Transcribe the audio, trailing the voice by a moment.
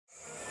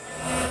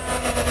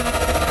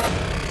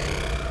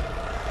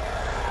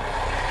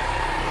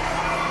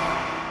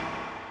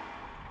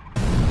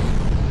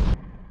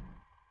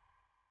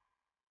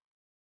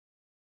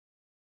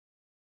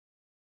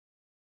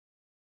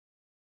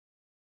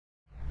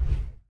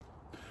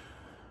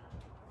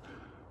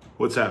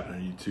What's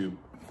happening, YouTube?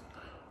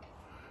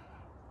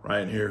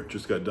 Ryan here,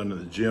 just got done at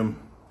the gym,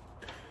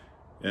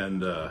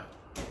 and a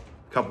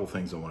couple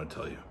things I want to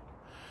tell you.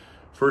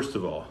 First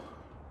of all,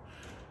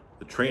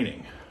 the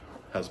training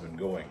has been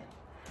going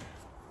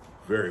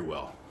very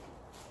well.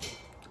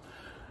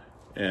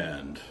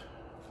 And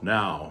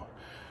now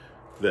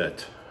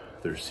that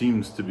there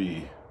seems to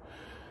be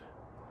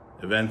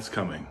events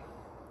coming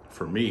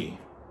for me,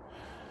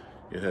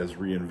 it has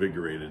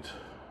reinvigorated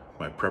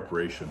my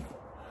preparation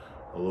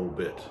a little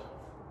bit.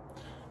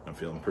 I'm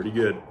feeling pretty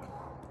good.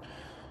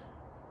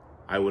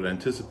 I would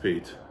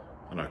anticipate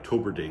an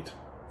October date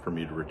for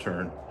me to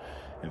return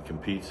and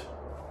compete,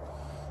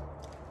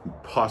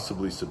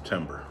 possibly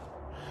September.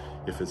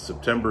 If it's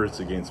September, it's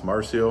against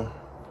Marcio.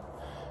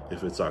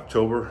 If it's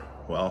October,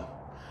 well,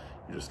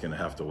 you're just gonna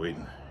have to wait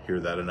and hear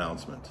that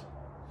announcement.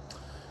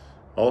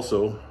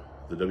 Also,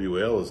 the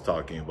UAWL is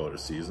talking about a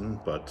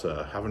season, but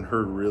haven't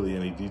heard really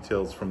any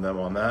details from them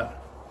on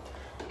that.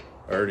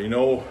 I already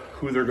know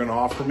who they're gonna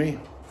offer me,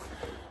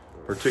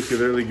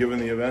 particularly given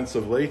the events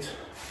of late,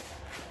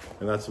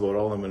 and that's about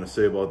all I'm gonna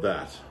say about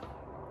that.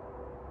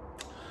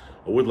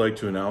 I would like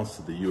to announce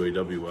that the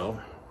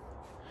UAWL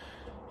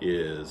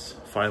is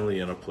finally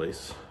in a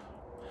place,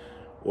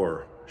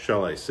 or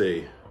shall I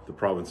say, the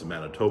province of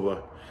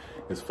Manitoba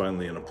is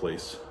finally in a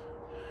place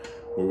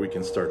where we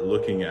can start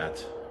looking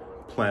at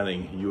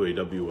planning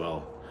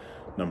UAWL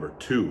number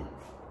 2.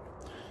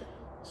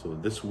 So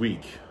this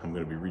week, I'm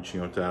going to be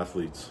reaching out to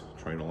athletes,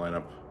 trying to line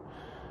up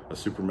a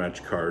super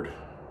match card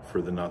for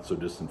the not so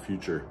distant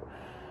future.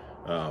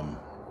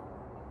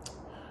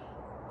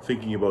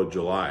 Thinking about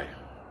July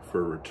for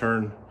a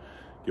return,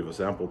 give us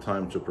ample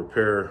time to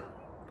prepare,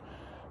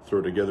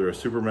 throw together a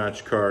super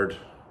match card,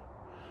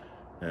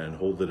 and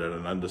hold it at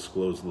an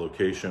undisclosed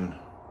location,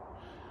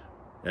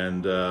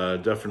 and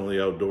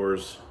definitely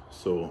outdoors,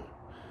 so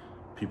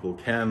people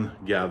can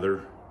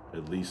gather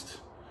at least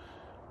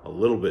a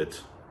little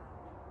bit,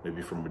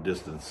 maybe from a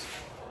distance,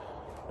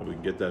 and we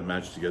can get that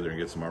match together and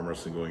get some arm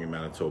wrestling going in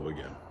Manitoba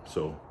again.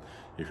 So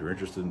if you're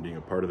interested in being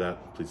a part of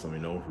that, please let me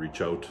know, reach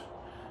out.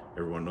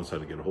 Everyone knows how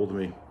to get a hold of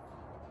me.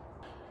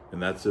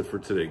 And that's it for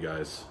today,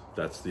 guys.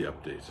 That's the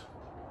update.